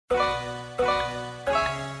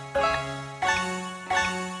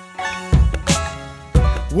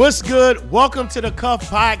What's good? Welcome to the Cuff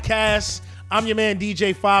Podcast. I'm your man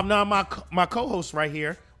DJ Five. Now my co-host right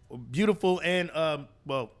here, beautiful and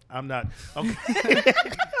well, I'm not. Okay.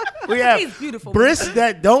 We have He's beautiful. Briss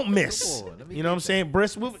that don't miss. You know what I'm saying?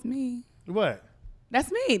 Briss, That's me. what?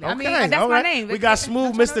 That's me. I mean, Okay, that's all my right. name. We got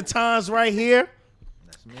smooth Mr. Tons right here.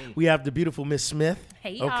 That's me. We have the beautiful Miss Smith.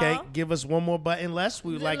 Hey, y'all. Okay, give us one more button less.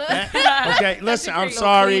 We would like that. Okay, listen, I'm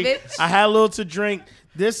sorry. cleavage. I had a little to drink.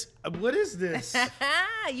 This, what is this?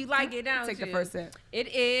 You like it, don't Take the you? first sip. It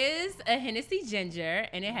is a Hennessy Ginger,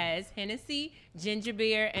 and it has Hennessy, ginger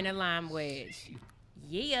beer, and a lime wedge.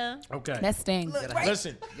 Yeah. Okay. That stings.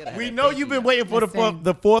 Listen, we know you've been waiting for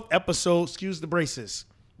the fourth episode. Excuse the braces.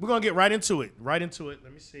 We're gonna get right into it. Right into it.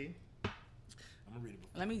 Let me see. I'm gonna read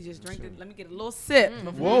it. Let me just drink it. Let me get a little sip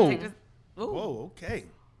before Whoa. we take this. Ooh. Whoa. Okay.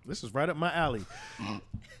 This is right up my alley.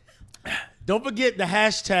 Don't forget the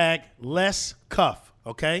hashtag Less Cuff.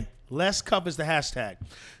 Okay, Less Cuff is the hashtag.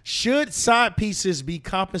 Should side pieces be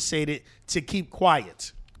compensated to keep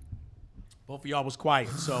quiet? Both of y'all was quiet,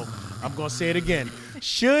 so I'm gonna say it again.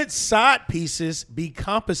 Should side pieces be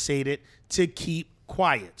compensated to keep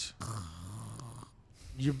quiet?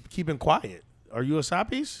 You're keeping quiet. Are you a side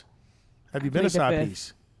piece? Have you been a plead the side fifth.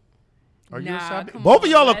 piece? Are you a Nah, side piece? come Both of on,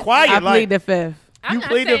 y'all are let's- quiet. I like, plead the fifth. I'm You not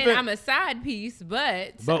plead the saying fifth. I'm a side piece,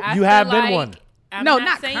 but But I you feel have been like one. I'm No, not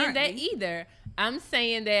not saying that currently. either. I'm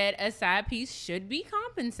saying that a side piece should be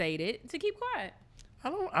compensated to keep quiet.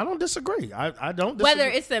 I don't disagree. I don't disagree. Whether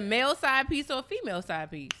it's a male side piece or a female side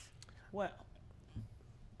piece. Well,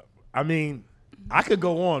 I mean, I could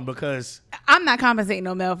go on because I'm not compensating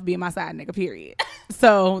no male for being my side nigga, period.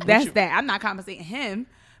 So that's you- that. I'm not compensating him.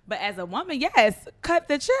 But as a woman, yes, cut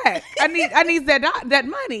the check. I need that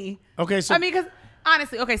money. okay, so I mean, because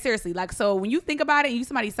honestly, okay, seriously, like, so when you think about it, and you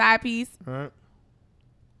somebody's side piece, all right.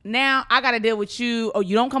 now I got to deal with you. Oh,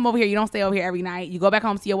 you don't come over here. You don't stay over here every night. You go back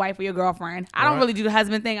home to your wife or your girlfriend. I don't Right. really do the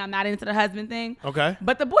husband thing. I'm not into the husband thing. Okay.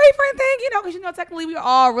 But the boyfriend thing, because technically we're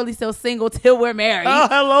all really still single till we're married. Oh,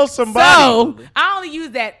 hello, somebody. So I only use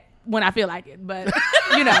that when I feel like it. But,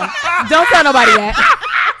 don't tell nobody that.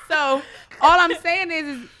 So all I'm saying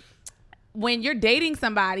is when you're dating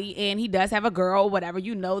somebody and he does have a girl, whatever,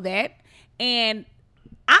 you know that. And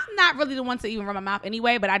I'm not really the one to even run my mouth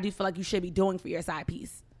anyway, but I do feel like you should be doing for your side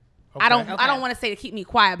piece. I don't want to say to keep me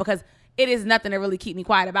quiet because it is nothing to really keep me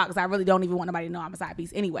quiet about because I really don't even want nobody to know I'm a side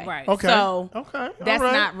piece anyway. Right. Okay. So okay. that's all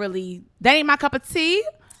right. not really, that ain't my cup of tea,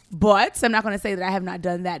 but I'm not going to say that I have not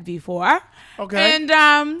done that before. Okay. And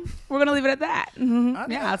we're going to leave it at that. Mhm.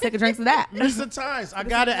 Yeah, I'll take a drink to that. Mr. Tynes, I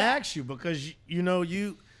gotta ask you because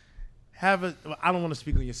you have a. I don't want to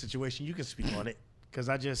speak on your situation. You can speak on it because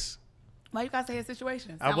Why you got to say his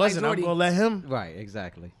situation? I wasn't. I'm gonna let him. Right,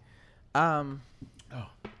 exactly.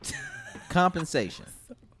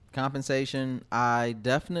 Compensation. I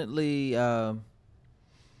definitely.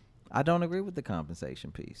 I don't agree with the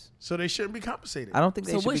compensation piece. So they shouldn't be compensated. I don't think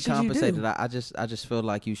they So should what be should you do? compensated. I just feel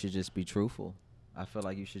like you should just be truthful. I feel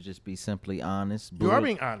like you should just be simply honest. You are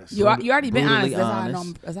being honest. You already been brutally honest. That's how I know I'm-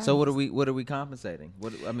 honest. that's how So I what are we compensating?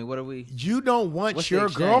 What are we? You don't want What's the your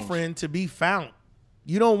exchange? girlfriend to be found.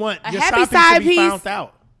 You don't want A your happy side piece to side be piece. found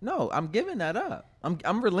out. No, I'm giving that up.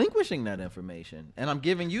 I'm relinquishing that information, and I'm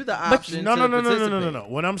giving you the But option. no. to participate.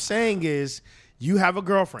 What I'm saying is, you have a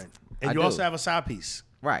girlfriend, and I you do. also have a side piece.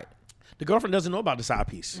 Right. The girlfriend doesn't know about the side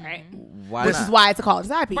piece. Right. Why Which not? is why it's called a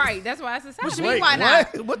side piece. Right. That's why it's a side Which piece. mean, why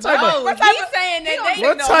not? What type No, of? he's saying that they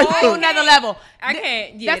What know type Whole of- nother level. I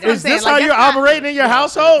can't. Yeah, That's what I'm Is saying. this Like, how that's you're not- operating in your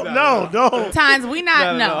household? No, don't. Times we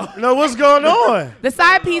not no. No, what's going on? The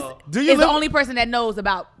side piece Do you is the live- only person that knows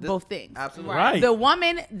about both things. Absolutely. Right. The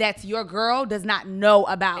woman that's your girl does not know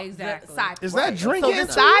about Exactly. the side piece. Is that drinking? So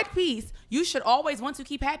the side piece, you should always want to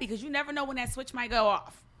keep happy because you never know when that switch might go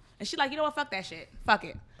off. And she like, you know what? Fuck that shit. Fuck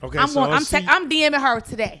it. Okay, I'm so I'm see- I'm DMing her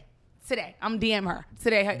today. I'm DMing her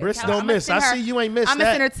today. Briss I'ma don't miss. send I her- see you ain't missed I'm gonna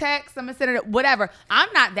that. send her text. I'm gonna send her whatever. I'm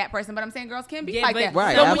not that person, but I'm saying girls can be Yeah, like but- that.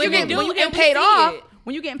 Right, So absolutely. when you And getting we paid see off, it.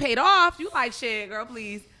 when you getting paid off, you like shit, girl.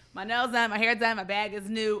 Please, my nails done, my hair done, my bag is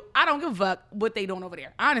new. I don't give a fuck what they doing over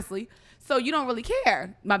there, honestly. So you don't really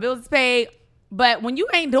care. My bills is paid, but when you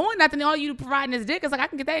ain't doing nothing, all you providing is dick. It's like I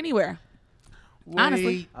can get that anywhere.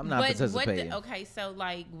 Honestly. I'm not participating. Okay, so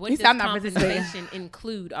like, what He does said I'm not participating. compensation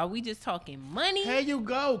include? Are we just talking money? Here you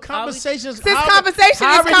go. Conversations. Since compensation is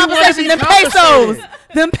however you wanna compensation, be them compensated. pesos,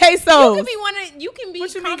 them pesos. You can be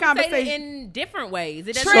What you mean compensated compensation? in different ways.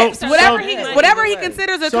 It doesn't Trips, So- whatever so- he Yeah. whatever he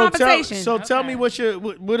considers a compensation. So tell me Okay.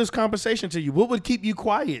 what is compensation to you? What would keep you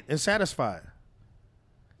quiet and satisfied?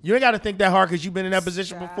 You ain't got to think that hard because you've been in that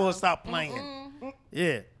position before. Stop playing.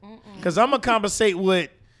 Yeah. Because I'm going to compensate with,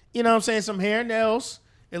 you know what I'm saying, some hair and nails.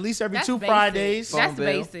 At least every That's 2 basic. Fridays. That's Phone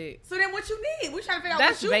bill. basic. So then what you need? We trying to figure out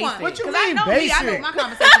That's what you basic. want. What you 'Cause mean I know me. I know basic? what my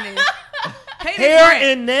conversation is. Pay this Hair rent.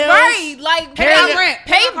 and nails. Right, like Hair pay, and- rent.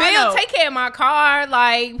 pay Pay my car bills, note. take care of my car,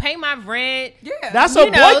 like pay my rent. Yeah. That's You a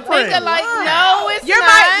know, boyfriend. think of like no, it's You're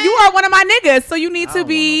not. you are one of my niggas, so you need I to don't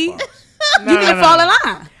be. want no boss. You need to fall in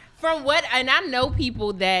line. From what, and I know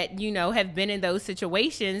people that have been in those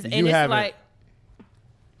situations, and You it's haven't. like.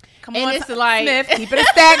 Come And on, it's like- Smith, keep it a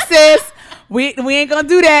stack, sis. We ain't gonna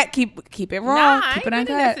do that. Keep it raw. Nah, I keep ain't it been in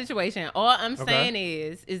that uncut. situation. All I'm Okay. saying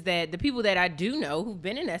is that the people that I do know who've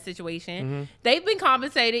been in that situation, they've been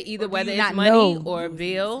compensated either Or do whether you it's not money know or you a was in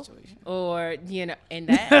bill that situation? or and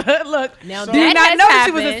that. Look, Now So- do you that not has know that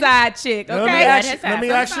she was a happened. side chick? Let me Okay, ask, has let me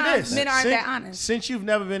happened. ask you Sometimes this. men aren't since, that honest. Since you've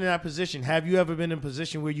never been in that position, have you ever been in a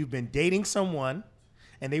position where you've been dating someone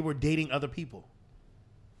and they were dating other people?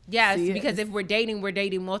 Yes, See, because if we're dating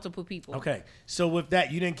multiple people. Okay. So with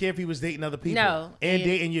that, you didn't care if he was dating other people? No. And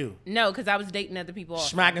dating you? No, because I was dating other people.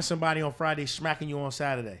 Smacking somebody on Friday, smacking you on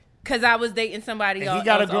Saturday. Because I was dating somebody And else. he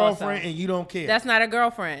got a also. girlfriend and you don't care. That's not a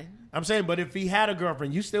girlfriend. I'm saying, but if he had a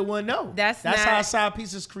girlfriend, you still wouldn't know. That's how not- a side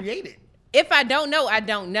piece is created. If I don't know, I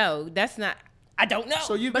don't know. That's not. I don't know.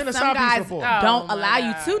 So you've But been a some side piece guys before. don't Oh, my allow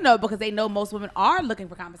God. you to know because they know most women are looking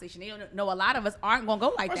for compensation. They don't know a lot of us aren't gonna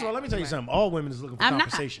go like First that. of all, let me tell you something. All women is looking for I'm not.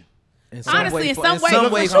 compensation. In Honestly, in some way,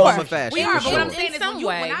 way, for form sure. or fashion. We are, for but what I'm sure. saying In is some when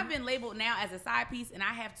way. I've been labeled now as a side piece and I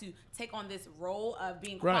have to take on this role of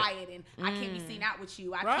being Right. quiet and I can't be seen out with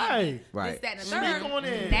you. I Right. can't be Right. this, that, and the Speak third. on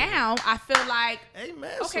it. Now I feel like, Hey,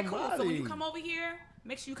 man, okay, cool. So when somebody. you come over here,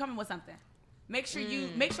 make sure you come in with something. Make sure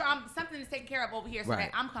I'm something is taken care of over here so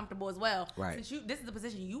Right. that I'm comfortable as well. Right. Since this is the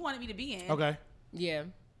position you wanted me to be in. Okay. Yeah.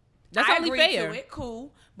 That's I only agree fair. to it,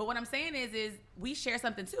 cool. But what I'm saying is we share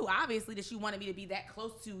something too. Obviously, that you wanted me to be that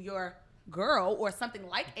close to your girl or something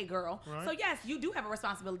like a girl. Right. So yes, you do have a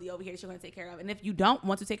responsibility over here that you're going to take care of. And if you don't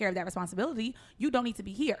want to take care of that responsibility, you don't need to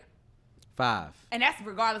be here. 5. And that's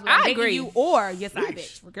regardless of whether I I'm dating agree. you or your side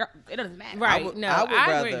Yeesh. bitch. It doesn't matter. Right. No,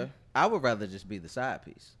 I agree. I would rather just be the side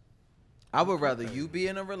piece. I would rather you be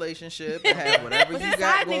in a relationship and have whatever But you the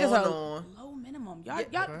got side going niggas are on. low minimum. Y'all,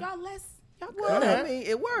 Yeah. y'all less. Y'all Well, good. I mean,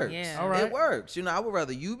 it works. Yeah. All right. It works. You know, I would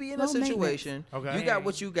rather you be in a Low maintenance. situation. Okay. You got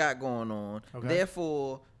what you got going on. Okay.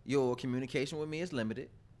 Therefore, your communication with me is limited.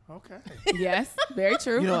 Okay. Yes, very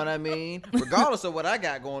true. You know what I mean? Regardless of what I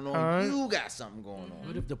got going on, All right. you got something going on.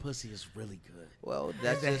 What if the pussy is really good? Well,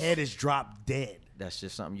 That the head is dropped dead. that's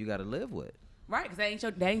just something you got to live with. Right, because that ain't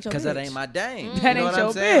your bitch. Because that ain't my dame. That you know ain't what your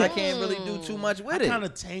I'm saying? I bitch. can't really do too much I with it. kind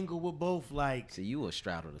of tangle with both. Like, See, you a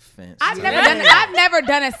straddle the fence. I've so- never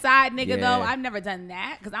done a side nigga Yeah. though. I've never done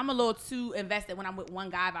that because I'm a little too invested when I'm with one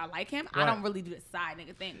guy if I like him. I Right. don't really do the side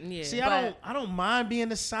nigga thing. Yeah. see, But- I don't mind being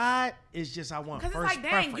the side. It's just I want Cause first it's like,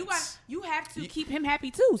 dang, preference. you have to keep him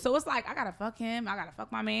happy too. So it's like I gotta fuck him, I gotta fuck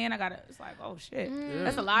my man, it's like, oh shit,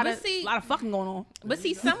 that's a lot But of see- fucking going on. But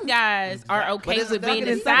see, some guys are okay it's with being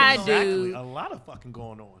fucking the side Exactly. dude. A lot of fucking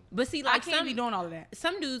going on. But see, I like can't some be doing all of that.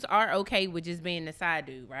 some dudes are okay with just being the side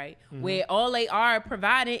dude, right? Mm-hmm. Where all they are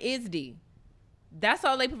providing is D. That's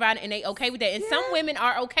all they provide, and they okay with that. And some women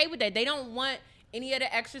are okay with that. They don't want any of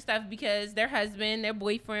the extra stuff because their husband, their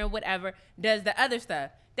boyfriend, whatever, does the other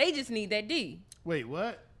stuff. They just need that D. Wait,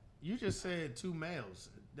 what? You just said 2 males.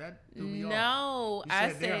 That threw me off. No, You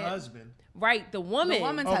I said their said husband. right. The woman, The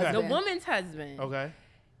woman's Okay. the husband. woman's husband, Okay.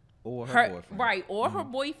 or her, her boyfriend. right, or her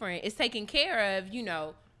boyfriend is taking care of,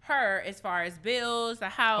 her as far as bills, the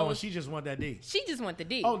house. Oh, and she just want that D. She just want the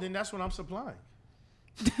D. Oh, then that's what I'm supplying.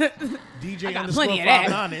 I DJ got underscore plenty of that.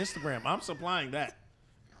 59 on Instagram. I'm supplying that.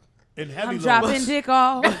 In heavy I'm loads. dropping dick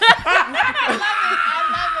off.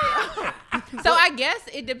 So I guess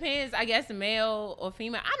it depends. I guess male or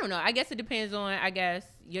female. I don't know. I guess it depends on. I guess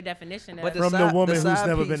your definition of. But From the side- woman who's side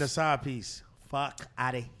never piece- been a side piece. Fuck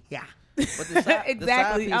out of here. But the side, Exactly. The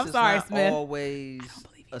side piece I'm is sorry, not Smith. always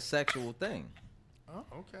a sexual thing. Oh,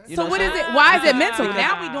 okay. You So know what what is I'm it? Why is it mental? Because-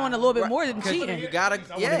 Now we doing a little bit Right. more than Because cheating. You gotta,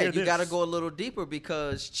 I wanna hear you gotta this. go a little deeper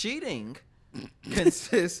because cheating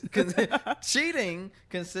consists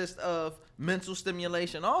of mental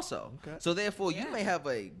stimulation also. Okay. So therefore, you may have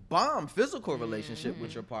a bomb physical relationship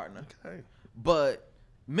with your partner, Okay. but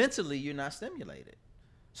mentally you're not stimulated.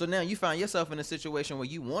 So now you find yourself in a situation where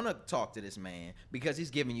you want to talk to this man because he's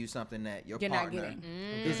giving you something that your You're not partner getting.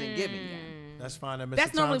 isn't giving you. That's fine. That Mr.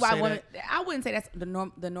 That's normally Tom why say women. that. I wouldn't say that's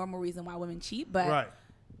the normal reason why women cheat, but Right.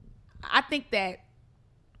 I think that,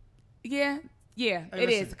 yeah, Hey, it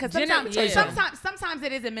is listen. because Generally, sometimes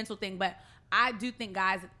it is a mental thing, but I do think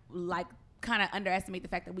guys like kind of underestimate the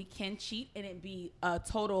fact that we can cheat and it be a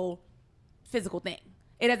total physical thing.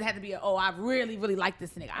 It doesn't have to be I really, really like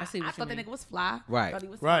this nigga. I see what you thought the mean. nigga was fly. Right. Thought he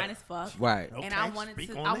was Right. fine as fuck. Right. And Okay, I wanted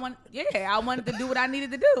speak to. on it. I wanted to do what I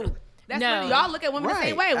needed to do. That's No. really, y'all look at women the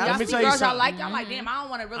same way. When Let y'all me see tell you girls y'all something. like, y'all like, damn, I don't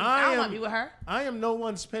want to really. I don't want to be with her. I am no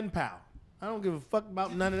one's pen pal. I don't give a fuck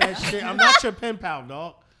about none of that shit. I'm not your pen pal,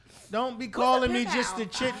 dog. Don't be calling me pen just to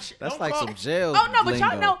pal? chit. That's don't like call- some jail. Oh no, but y'all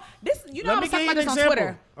lingo. know this. You know, Let I me was talking give about you this an on example.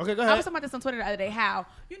 Twitter. Okay, go I ahead. was talking about this on Twitter the other day. How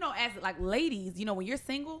as like ladies, when you're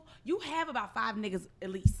single, you have about 5 niggas at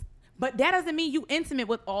least. But that doesn't mean you intimate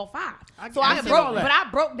with all 5. I I get all that. but I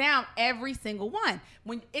broke down every single one.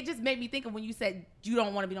 When it just made me think of when you said you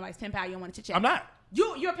don't want to be nobody's pen pal, you don't want to chit chat. I'm not.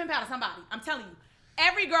 You're a pen pal to somebody. I'm telling you.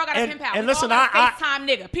 Every girl got a And- pen pal. and We listen, all got a I- FaceTime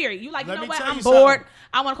nigga. Period. You like, you Let know me what? tell I'm you bored. something.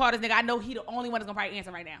 I want to call this nigga. I know he the only one that's gonna probably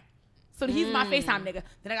answer right now. So he's my FaceTime nigga.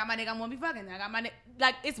 Then I got my nigga I'm gonna be fucking. Then I got my nigga.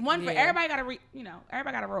 Like, it's one for Yeah. everybody.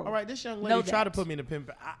 Everybody got to roll. All right, this young Know lady tried to that. put me in the pen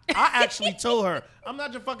pal. I actually told her, I'm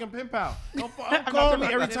not your fucking pen pal. Don't call me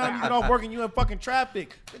every time you get off work and you in fucking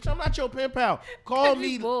traffic. Bitch, I'm not your pen pal. Call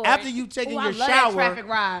me Bored. after you taking Ooh, I your love shower that traffic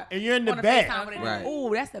ride and you're in the on a bed. FaceTime with a nigga. Right.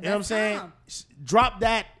 Ooh, that's the best You know what I'm saying? time. Drop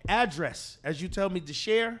that address as you tell me to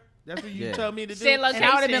share. That's what you Yeah. tell me to do. Share And I would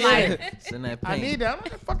have been location. like, Send that I ping. need that. I'm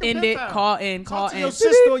not a fucking end pen it, pal. call in, call Talk to in. your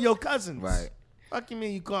sister or your cousins. Right. Fuck you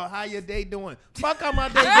mean you call? How your day doing? Fuck how my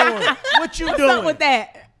day doing. What you What's doing? up with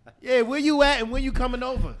that? Yeah, where you at and when you coming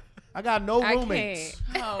over? I got no I roommates.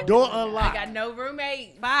 can't. Oh, Door I unlocked. got no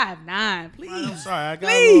roommate. 5'9", please. I'm sorry, I got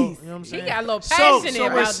Please. a little, you know what I'm saying? got a little So- passionate so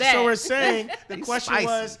we're- about that. So we're saying the He's question spicy.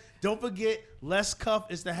 was, don't forget, less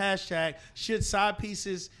cuff is the hashtag. Should side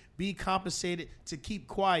pieces be compensated to keep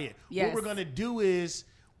quiet? Yes. What we're gonna do is,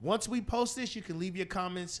 once we post this, you can leave your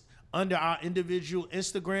comments under our individual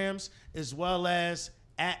Instagrams as well as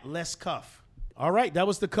at Less Cuff. All right, that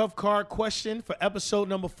was the cuff card question for episode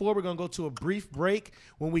number 4. We're gonna go to a brief break.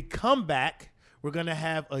 When we come back, we're gonna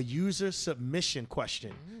have a user submission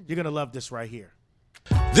question. You're gonna love this right here.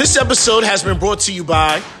 This episode has been brought to you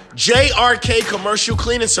by JRK Commercial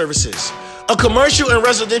Cleaning Services, a commercial and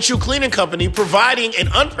residential cleaning company providing an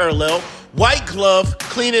unparalleled white glove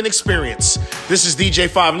cleaning experience. This is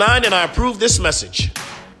DJ59 and I approve this message.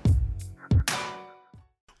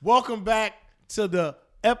 Welcome back to the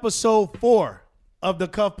episode 4 of the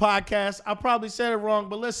Cuff Podcast. I probably said it wrong,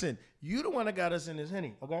 but listen, you the one that got us in this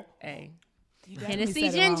Henny, okay? Hey. definitely Hennessy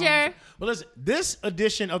said it wrong. Ginger. Well, listen, this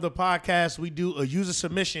edition of the podcast, we do a user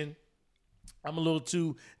submission. I'm a little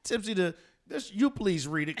too tipsy to this. You please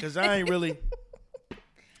read it because I ain't really.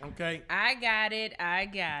 Okay. I got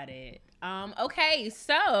it. Okay,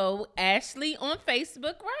 so Ashley on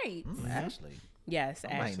Facebook writes. Ashley. Yes,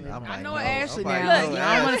 might- Ashley. might I know know. Ashley I might now. know I don't want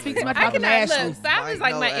to Ashley. speak too much I about them cannot Ashley. look. Sav is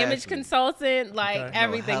Might like my know image Ashley. consultant, like Okay.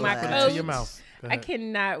 everything. No, My hella Put it coach. to your mouth. Go I ahead.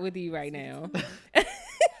 cannot with you right now.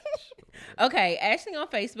 Okay, Ashley on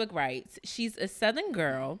Facebook writes, she's a Southern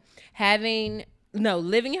girl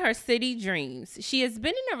living her city dreams. She has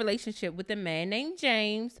been in a relationship with a man named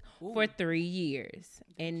James for 3 years.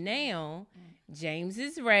 And now James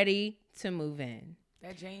is ready to move in.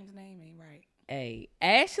 That James name ain't right.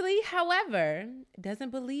 Ashley, however, doesn't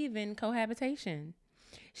believe in cohabitation.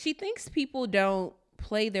 She thinks people don't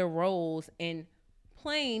play their roles and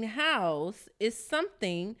playing house is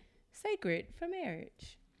something sacred for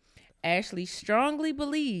marriage. Ashley strongly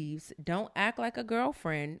believes don't act like a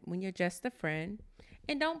girlfriend when you're just a friend,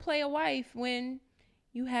 and don't play a wife when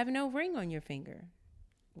you have no ring on your finger.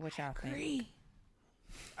 What y'all think?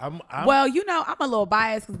 I'm Well, I'm a little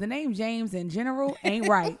biased because the name James in general ain't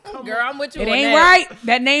right. Girl, I'm with you It on ain't that. right.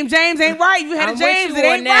 That name James ain't right. You had I'm a James, with it you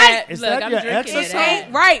on ain't that. right. Is Look, that I'm your drinking ex or to that.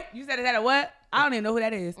 Ain't right. You said it had a what? I don't even know who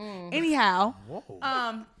that is. Anyhow,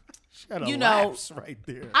 Whoa. She had a you know, lapse right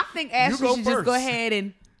there. I think Ashley go should just go first. ahead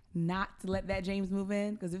and not let that James move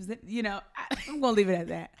in because if I'm gonna leave it at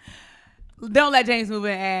that. Don't let James move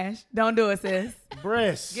in, Ash. Don't do it, sis.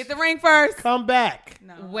 Briss, Get the ring first. come back.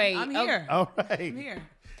 No, Wait, I'm oh. here. All right. I'm here.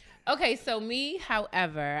 Okay, so me,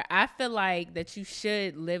 however, I feel like that you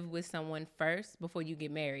should live with someone first before you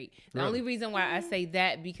get married. The Really? only reason why I say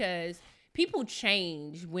that because people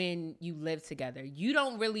change when you live together. You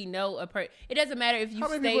don't really know a person. It doesn't matter if you How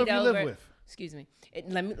many people stayed have you over. lived with? Excuse me.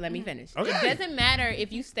 Let me finish. Okay. It doesn't matter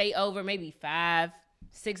if you stay over maybe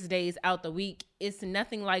 5-6 days out the week. It's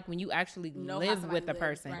nothing like when you actually Know how live somebody with a lives,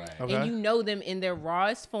 person right. Okay. and you know them in their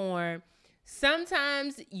rawest form.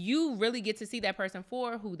 Sometimes you really get to see that person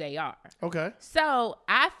for who they are. Okay. So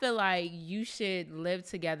I feel like you should live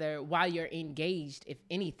together while you're engaged, if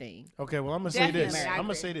anything. Okay, well, I'm going to say Definitely, this. I I'm going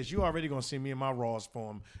agree. to say this. You already going to see me in my rawest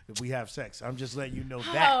form if we have sex. I'm just letting you know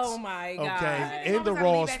that. Oh, my God. Okay, You in the always gotta leave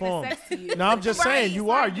rawest that to form. sex to you. No, I'm just saying Right, you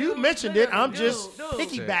are. right, You dude, mentioned it. I'm dude, just dude.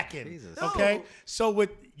 piggybacking. Jesus. Okay, Dude. so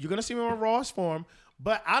you're going to see me in my rawest form,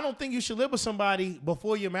 But I don't think you should live with somebody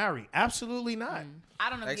before you're married. Absolutely not. I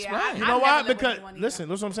don't know. Explain. Yeah, You know why? Because listen,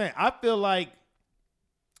 that's what I'm saying. I feel like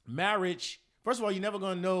marriage. First of all, you're never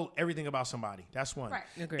gonna know everything about somebody. That's one. Right.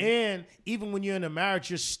 Agreed. And even when you're in a marriage,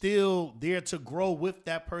 you're still there to grow with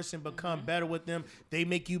that person, become better with them. They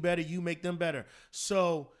make you better, you make them better.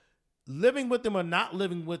 So living with them or not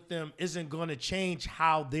living with them isn't gonna change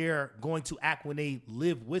how they're going to act when they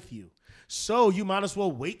live with you. So you might as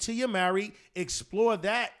well wait till you're married, explore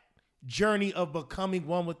that journey of becoming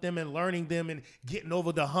one with them and learning them and getting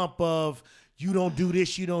over the hump of you don't do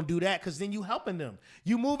this, you don't do that, because then you helping them.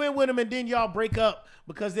 You move in with them and then y'all break up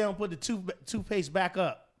because they don't put the toothpaste back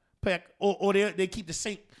up, or they keep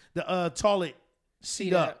the toilet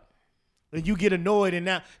seat up, and you get annoyed and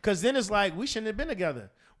now because then it's like we shouldn't have been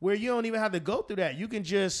together. Where you don't even have to go through that, you can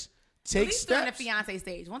just take At least during the steps. fiance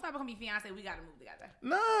stage. Once I become your fiance, we gotta move together.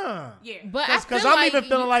 Nah, Yeah, But I because feel I'm like even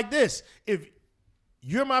feeling like this. If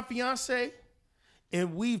you're my fiance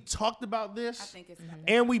and we've talked about this, I think it's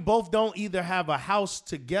and we both don't either have a house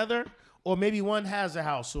together or maybe one has a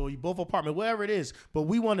house or you both apartment, whatever it is, but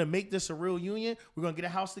we want to make this a real union. We're going to get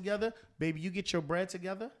a house together. Baby, you get your bread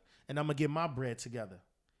together and I'm going to get my bread together.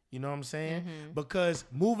 You know what I'm saying? Because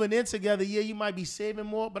moving in together, yeah, you might be saving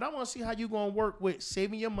more, but I want to see how you're going to work with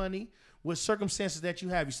saving your money with circumstances that you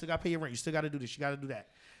have. You still got to pay your rent. You still got to do this. You got to do that.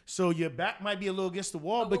 So your back might be a little against the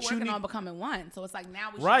wall, But but we're you working need on becoming one. So it's like now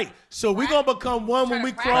we should right. be So we're gonna become one when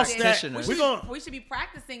we cross that. Practitioners. We We should be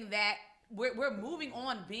practicing that. We're moving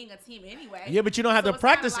on being a team anyway. yeah, but you don't have So to it's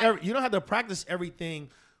kinda practice. like- You don't have to practice everything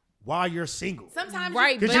while you're single. Sometimes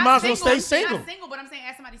Right, Because but- you might as well not stay single. Not single, but I'm saying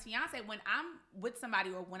as somebody's fiance, when I'm with somebody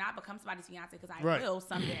or when I become somebody's fiance, because I Right. will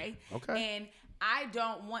someday. Okay. And I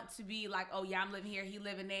don't want to be like, oh yeah, I'm living here, he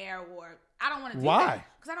living there, or I don't want to do Why? that.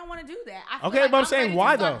 Because I don't want to do that. I feel Okay, like but I'm saying ready to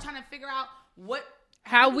why, start though? Trying to figure out what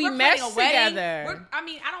How we're we planning mesh a wedding. together. I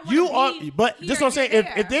mean, I don't want You to are, be but here this is what I'm saying.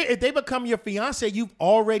 and If they become your fiance, you've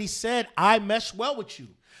already said I mesh well with you.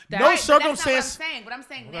 That- No Right, Right, but that's not what I'm circumstance. saying. But I'm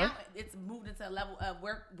saying now it's moved into a level of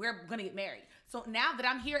we're gonna get married. So now that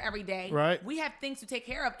I'm here every day, Right. we have things to take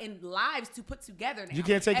care of and lives to put together now. You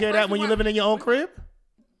can't take At care of first that when we you're weren't- living in your own crib.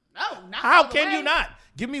 No, not How all the can you way. not?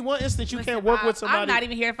 Give me one instance you Listen, can't work with I'm somebody. not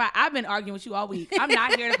even here to fight. I've been arguing with you all week. I'm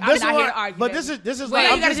not here. I'm This not is here what- to argue. But baby. this is Well, like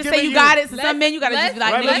you I'm gotta just just say giving you got it. So Let's- some men you gotta just be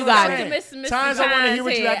like, Right, no, but you that's got what I'm it. saying. Times I wanna hear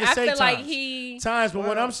what you have to I say, feel like Times. he. Times, but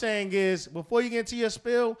what I'm saying is, before you get into your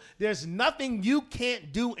spill, there's nothing you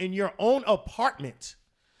can't do in your own apartment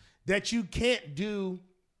that you can't do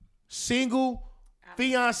single,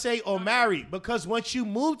 fiance, or married. Because once you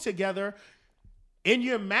move together and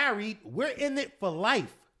you're married, we're in it for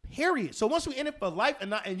life. Period. So once we're in it for life,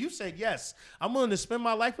 and you said yes, I'm willing to spend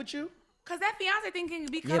my life with you. Cause that fiance thing can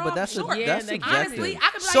be cut Yeah, but off that's short. Yeah, that's that- subjective. Honestly, I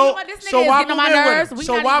could be like, So you know what, this nigga so is why getting on move my in nerves. with him? We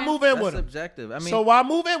So not why even- move in That's with him? subjective. I mean, So why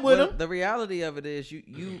move in with well, him? the reality of it is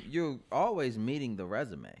you're always meeting the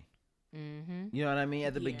resume. You know what I mean?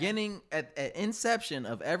 At the beginning, at inception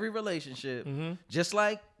of every relationship, just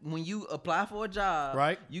like when you apply for a job,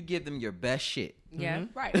 Right. you give them your best shit. Yeah.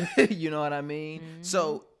 Right. You know what I mean?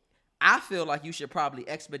 So I feel like you should probably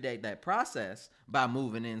expedite that process by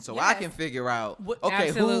moving in so I Yes. can figure out, What- okay,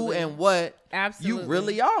 Absolutely. who and what Absolutely. you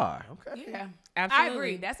really are. Okay. Yeah, Absolutely. I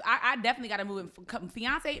agree. I definitely got to move in.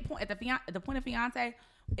 Fiance point at the point of fiance,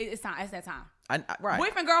 it's time. It's that time. Right.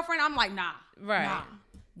 Boyfriend, girlfriend, I'm like, nah. Right. Nah.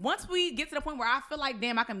 Once we get to the point where I feel like,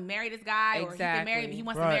 damn, I can marry this guy, or he can marry me, he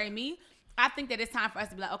wants Right. to marry me. I think that it's time for us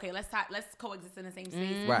to be like, okay, let's coexist in the same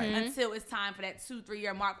space, Right. Until it's time for that 2-3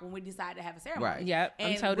 year mark when we decide to have a ceremony. Right. Yep, I'm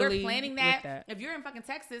And totally we're planning with that. that. If you're in fucking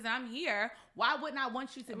Texas and I'm here, why wouldn't I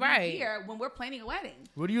want you to be Right. here when we're planning a wedding?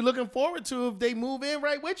 What are you looking forward to if they move in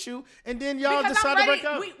right with you and then y'all Because decide I'm to ready.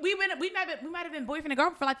 break up? We might have been boyfriend and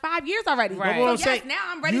girlfriend for like 5 years already. Right. But what So I'm yes, saying, now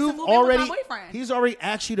I'm ready to you've move already, in with my boyfriend. He's already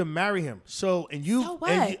asked you to marry him. So and you, So what?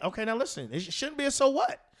 and you okay, now listen, it shouldn't be a so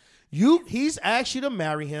what. He's asked you to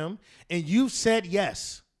marry him and you said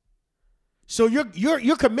yes. So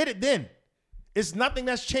you're committed then. It's nothing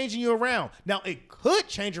that's changing you around. Now it could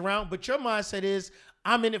change around, but your mindset is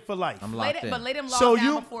I'm in it for life. I'm Lay locked that, in. but lay them laws So down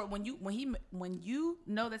you- before when you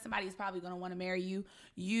know that somebody is probably gonna want to marry you.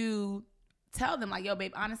 You tell them like, yo,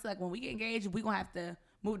 babe, honestly, like when we get engaged, we gonna have to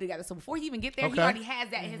move together. So before he even get there, he Okay. already has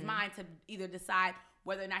that in his mind to either decide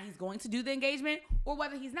whether or not he's going to do the engagement or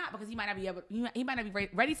whether he's not, because he might not be able, he might not be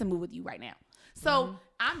ready to move with you right now. So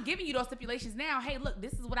I'm giving you those stipulations now. Hey, look,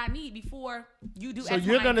 this is what I need before you do. So X,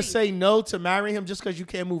 you're Y, gonna and Z. say no to marry him just because you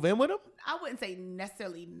can't move in with him? I wouldn't say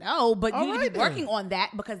necessarily no, but All you need right to be working then. on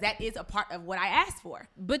that because that is a part of what I asked for.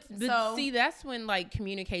 But So- see, that's when like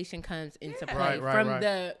communication comes into Yeah. play Right, from right.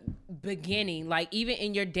 the beginning. Like even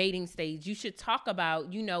in your dating stage, you should talk about,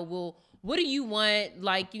 we'll what do you want,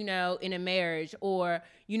 like, you know, in a marriage, or,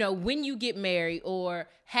 you know, when you get married, or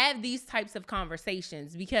have these types of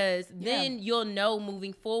conversations, because then you'll know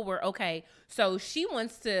moving forward, okay, so she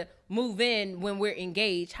wants to move in when we're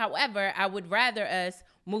engaged. However, I would rather us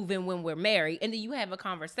move in when we're married. And then you have a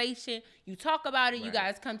conversation, you talk about it, you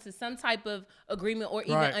guys come to some type of agreement or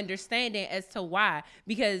even understanding as to why.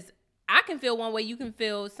 Because I can feel one way, you can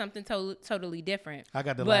feel something totally different. I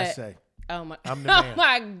got the last say. Oh my! I'm the man. Oh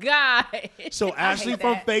my God! So Ashley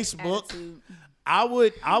from Facebook,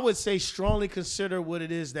 attitude. I would say strongly consider what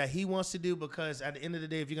it is that he wants to do, because at the end of the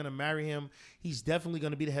day, if you're gonna marry him, he's definitely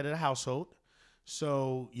gonna be the head of the household.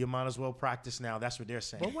 So you might as well practice now. That's what they're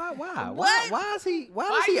saying. But why? What? Why does he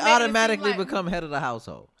you automatically making it seem like- become head of the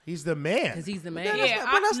household? He's the man. Because he's the man. Yeah,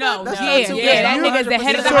 but that's no, not- that's yeah, not too yeah, that good. nigga's the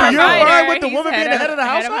head of the So household. you're fine with the He's woman being the head of the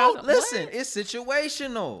household? Listen, it's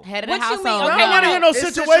situational. Head of the What you household. mean? I Okay, don't want to hear no It's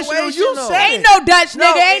situational. You situational. said Ain't no Dutch No,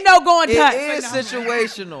 nigga. Ain't no going It Dutch. is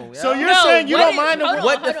situational. So yo. you're saying you don't mind the hold on,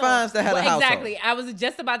 What hold on. defines the head of Well, household? Exactly. I was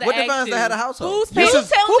just about to What ask defines you. the head of household? Who's This paying? is-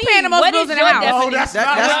 Tell Who me, paying the most what bills is in the your house? Oh, definition? that's That-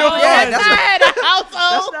 not that's what the- I'm yeah, saying. that's- head of That's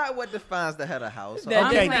household. not what defines the head of household.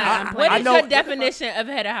 Okay, What I is know- your definition of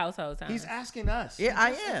head of household? Tom? He's asking us. Yeah, I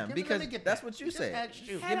Just- am, let me because get that's that. what you He just said. asked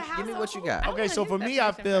you. Head of Give me what you got. Okay, so for his me, I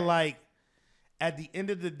definition feel first. like at the end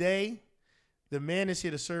of the day, the man is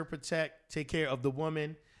here to serve, protect, take care of the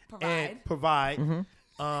woman, and provide.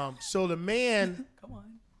 So the man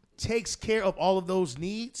takes care of all of those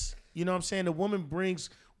needs. You know what I'm saying? The woman brings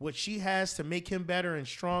what she has to make him better and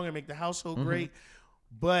strong and make the household great.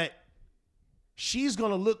 But she's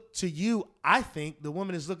going to look to you. I think the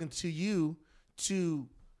woman is looking to you to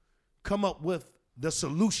come up with the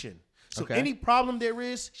solution. So Okay. any problem there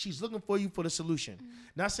is, she's looking for you for the solution.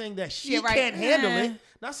 Not saying that she Yeah, right. can't handle it.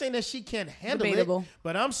 Not saying that she can't handle Debatable. it.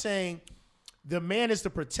 But I'm saying the man is the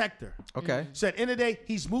protector. Okay. So at the end of the day,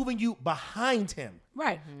 he's moving you behind him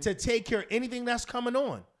Right. to take care of anything that's coming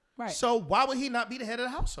on. Right. So why would he not be the head of the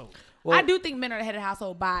household? Well, I do think men are the head of the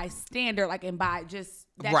household by standard, like, and by just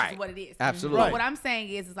that's Right. just what it is. Absolutely. But Right. what I'm saying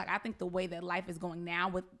is like I think the way that life is going now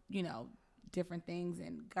with different things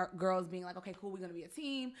and girls being like, okay, cool, we're gonna be a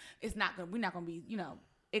team. We're not gonna be,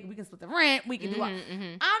 we can split the rent. We can do.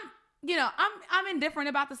 I'm indifferent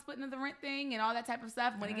about the splitting of the rent thing and all that type of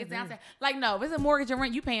stuff. When it gets down to like, no, if it's a mortgage or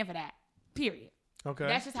rent, you paying for that. Period. Okay.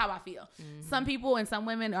 That's just how I feel. Some people and some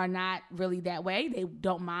women are not really that way. They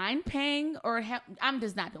don't mind paying or help. I'm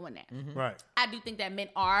just not doing that. Right. I do think that men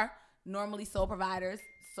are normally sole providers.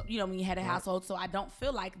 So, when you had a household. So I don't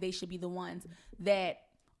feel like they should be the ones that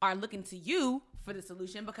are looking to you for the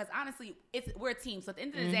solution, because honestly, we're a team. So at the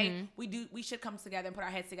end of the day, we should come together and put our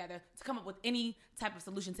heads together to come up with any type of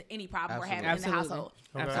solution to any problem we're having in the Absolutely. household.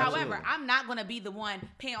 Okay. However, I'm not going to be the one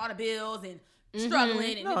paying all the bills and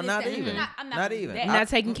struggling. And No, this, not that. even. I'm Not gonna do even. that. Not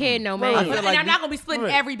taking care of no Right. man. feel And like I'm not going to be splitting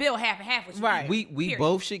Right. every bill half and half with you. Right. we Period.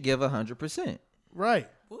 both should give 100%. Right.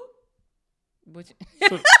 Which-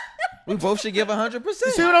 We both should give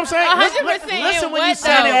 100%. See what I'm saying? 100% Listen in when you what? say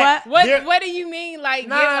though? that. there- What do you mean? Like,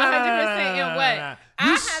 Nah, give nah, nah, 100% nah, in what? nah, nah. I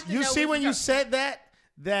have to You know see what when you you're- said that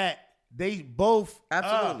they both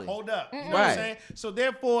Absolutely. hold up. You know what Right. I'm saying? So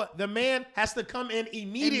therefore, the man has to come in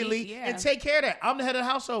immediately Yeah. and take care of that. I'm the head of the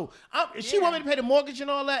household. If she want me to pay the mortgage and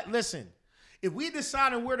all that, listen. If we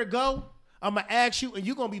deciding where to go, I'm gonna ask you, and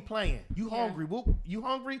you gonna be playing. You hungry? You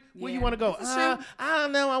hungry? Where you Yeah. want to go? This is true. I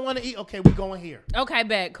don't know. I want to eat. Okay, we going here. Okay,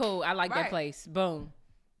 bet. Cool. I like that Right. place. Boom.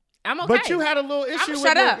 I'm okay. But you had a little issue with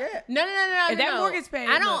shut the- up. Yeah. No. If that no. mortgage paid,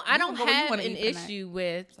 I don't. look, I you don't can go where you have wanna an eat for the issue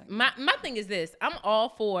with my thing is this. I'm all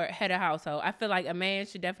for head of household. I feel like a man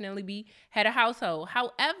should definitely be head of household.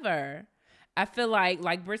 However, I feel like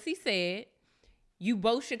Brissy said, you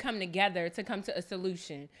both should come together to come to a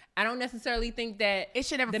solution. I don't necessarily think that It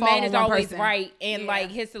should never the fall man on is one always person. right and Yeah.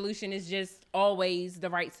 like his solution is just always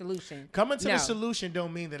the right solution. Coming to No. the solution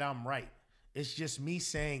don't mean that I'm right. It's just me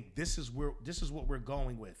saying this is what we're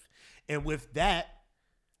going with. And with that,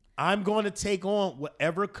 I'm going to take on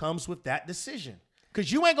whatever comes with that decision.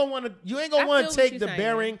 Cause you ain't gonna want I to feel what take you're the saying.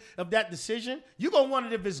 bearing of that decision. You gonna want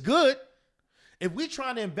it if it's good. If we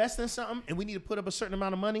trying to invest in something and we need to put up a certain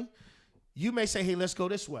amount of money, you may say, hey, let's go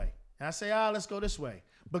this way. And I say, let's go this way.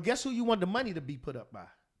 But guess who you want the money to be put up by?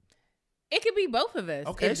 It could be both of us.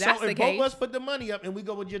 Okay, if so that's if the both case, of us put the money up and we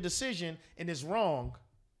go with your decision and it's wrong,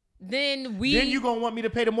 then you gonna want me to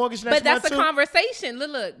pay the mortgage next But that's month a too? conversation.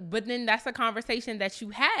 Look, but then that's a conversation that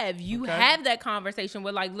you have. You Okay. have that conversation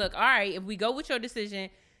with like, look, all right, if we go with your decision,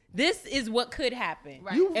 this is what could happen.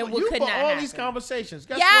 Right. You, And what you could for not all happen. these conversations.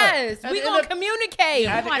 Guess Yes, what? we gonna communicate.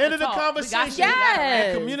 At the want end to of the talk. We got conversation, you.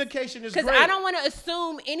 Yes. communication is Because great. I don't want to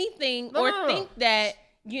assume anything No, or no. think that,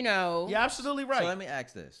 you know. You're absolutely right. So let me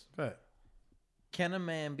ask this. Go ahead. Can a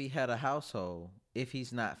man be head of household if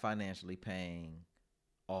he's not financially paying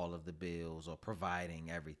all of the bills or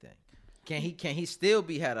providing everything? Can he still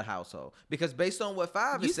be head of household? Because based on what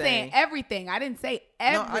Five You is saying everything? I didn't say No,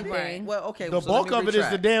 I everything. didn't. Well, okay. The so bulk let me of it is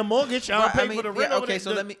the retract. damn mortgage. I don't Right, pay for the rent. yeah, over okay, there.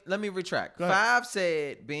 so let me retract. Go ahead. Five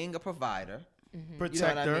said being a provider, Protector.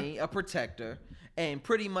 you know what I mean, a protector, and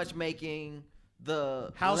pretty much making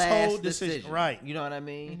the Household last decision, right. You know what I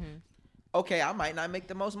mean? Okay, I might not make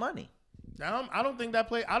the most money. I don't think that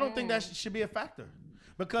I don't think that should be a factor,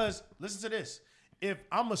 because listen to this. If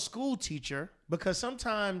I'm a school teacher, because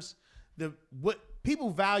sometimes what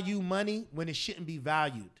people value money when it shouldn't be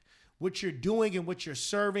valued. What you're doing and what you're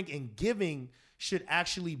serving and giving should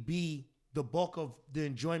actually be the bulk of the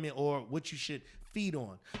enjoyment or what you should feed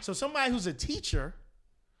on. So somebody who's a teacher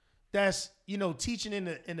that's, teaching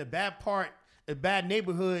in a bad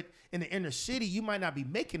neighborhood in the inner city, you might not be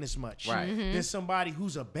making as much Right. than somebody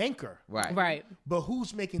who's a banker. Right. Right. But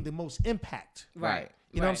who's making the most impact. Right.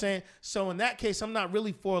 You know what I'm saying? So in that case, I'm not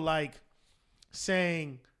really for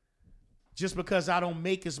saying just because I don't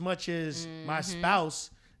make as much as my spouse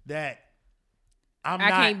that I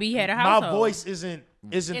can't be head of my household. voice isn't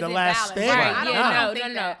the Isn't last valid. standing. Right. I don't Yeah, think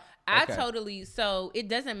no. that. I Okay. totally. So it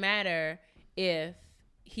doesn't matter if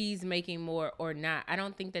he's making more or not. I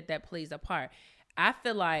don't think that plays a part. I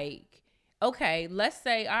feel like, okay, let's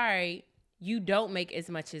say, all right, you don't make as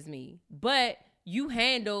much as me, but you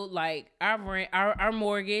handle like our rent, our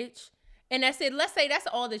mortgage, and that's it. Let's say that's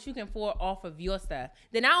all that you can afford off of your stuff.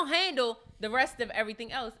 Then I'll handle the rest of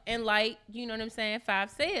everything else. And like, you know what I'm saying? Five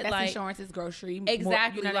said, That's like insurances, grocery,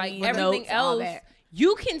 exactly, you know what I like mean? everything Notes, all else. that.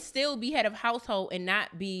 You can still be head of household and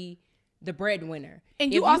not be the breadwinner.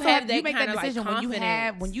 And If you also have you make that kinda, like, decision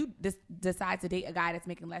confidence. when you decide to date a guy that's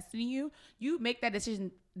making less than you. You make that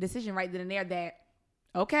decision right then and there that,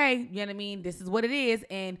 okay, you know what I mean, this is what it is,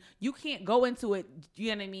 and you can't go into it,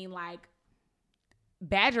 you know what I mean, like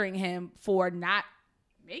badgering him for not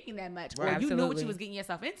making that much, or Right. you knew what Absolutely. you was getting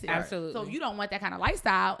yourself into. Absolutely. So if you don't want that kind of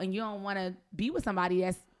lifestyle, and you don't want to be with somebody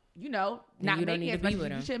that's not you don't making need as to much be as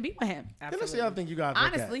with you him. shouldn't be with him. Then let's see the other thing you guys look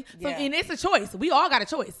at. Honestly, so Yeah. and it's a choice. We all got a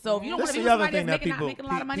choice. So if you don't want This to is be the with other somebody thing that's that not making a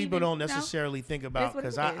lot of money, people then, don't necessarily think is about, what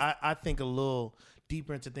it because is. I think a little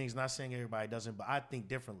deeper into things. Not saying everybody doesn't, but I think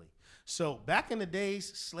differently. So back in the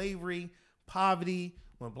days, slavery, poverty,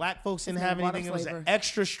 when black folks didn't This have man brought anything, it up was an slavery.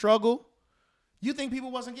 extra struggle. You think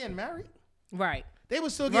people wasn't getting married? Right. They were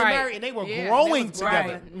still getting Right. married, and they were Yeah, growing they was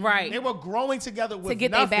together. Right. They were growing together with to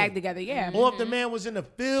get their nothing. bag together. Yeah. Or if the man was in the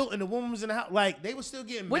field and the woman was in the house, like they were still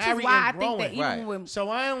getting Which married is why I and think growing. that even Right. when So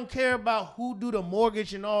I don't care about who do the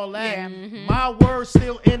mortgage and all that. Yeah. My word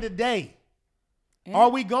still in the day. Are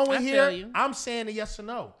we going I feel here? you. I'm saying a yes or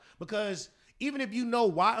no. Because even if you know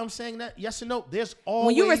why I'm saying that, yes or no, there's always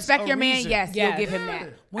when you respect a your man, reason. yes, Yes. you'll give him Yeah.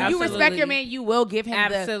 that. When you respect your Absolutely. man, you will give him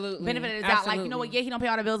Absolutely. the benefit of the doubt. Like, you know what? Absolutely. Yeah, he don't pay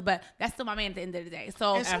all the bills, but that's still my man at the end of the day.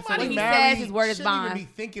 So And somebody what he married says, his word is shouldn't even bond. be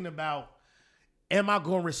thinking about, am I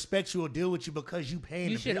going to respect you or deal with you because you paying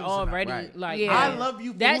You the should bills or not? already Right. like. Yeah. I love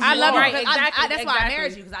you for That, who I you love are. right. Because Exactly. that's why I exactly.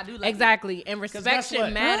 married you, because I do love you. Exactly. And respect guess should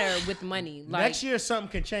what? matter with money. Like Next year, something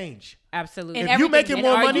can change. absolutely. And If you everything- making and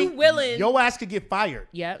more are money, you willing- your ass could get fired.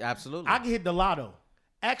 Yep. Absolutely. I can hit the lotto.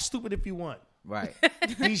 Act stupid if you want. Right.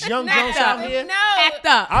 These young Act girls up. out here, No. Act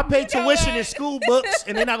up. I pay You know tuition what? in school books,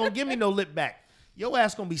 and they're not gonna give me no lip back. Your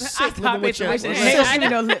ass gonna be sick living with your tuition. sister. I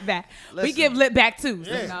know lip back. We Listen. give lip back too.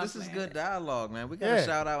 So Yeah. no, This is man. good dialogue, man. We gotta Yeah.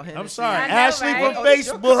 shout out Hennessy. I'm sorry, I know, Ashley right? from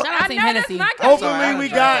Facebook. Shout out to I know Hennessy. that's my Hopefully Sorry, I we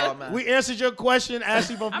done drank all got mine. we answered your question,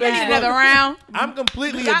 Ashley from I'm gonna need another Facebook. round. I'm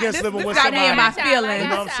completely Got- against this- living this with got me in somebody. my feelings. You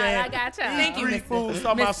know what I'm saying? I got you. Thank you, Three Miss- fools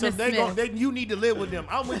talking about Miss something. Smith. You need to live with them.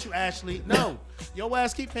 I'm with you, Ashley. No, your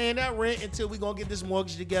ass keep paying that rent until we gonna get this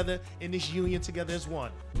mortgage together and this union together as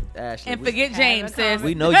one. Ashley, And we- forget James, sis.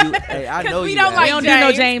 We know you. Hey, I know we you. don't We like Ashley. don't do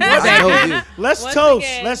no James. James. I know you. Let's Once toast.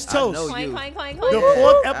 again, Let's I know toast. you. Clank, clank, clank, The clank.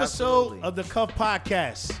 fourth episode Absolutely. of the Cuff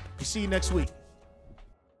Podcast. We see you next week.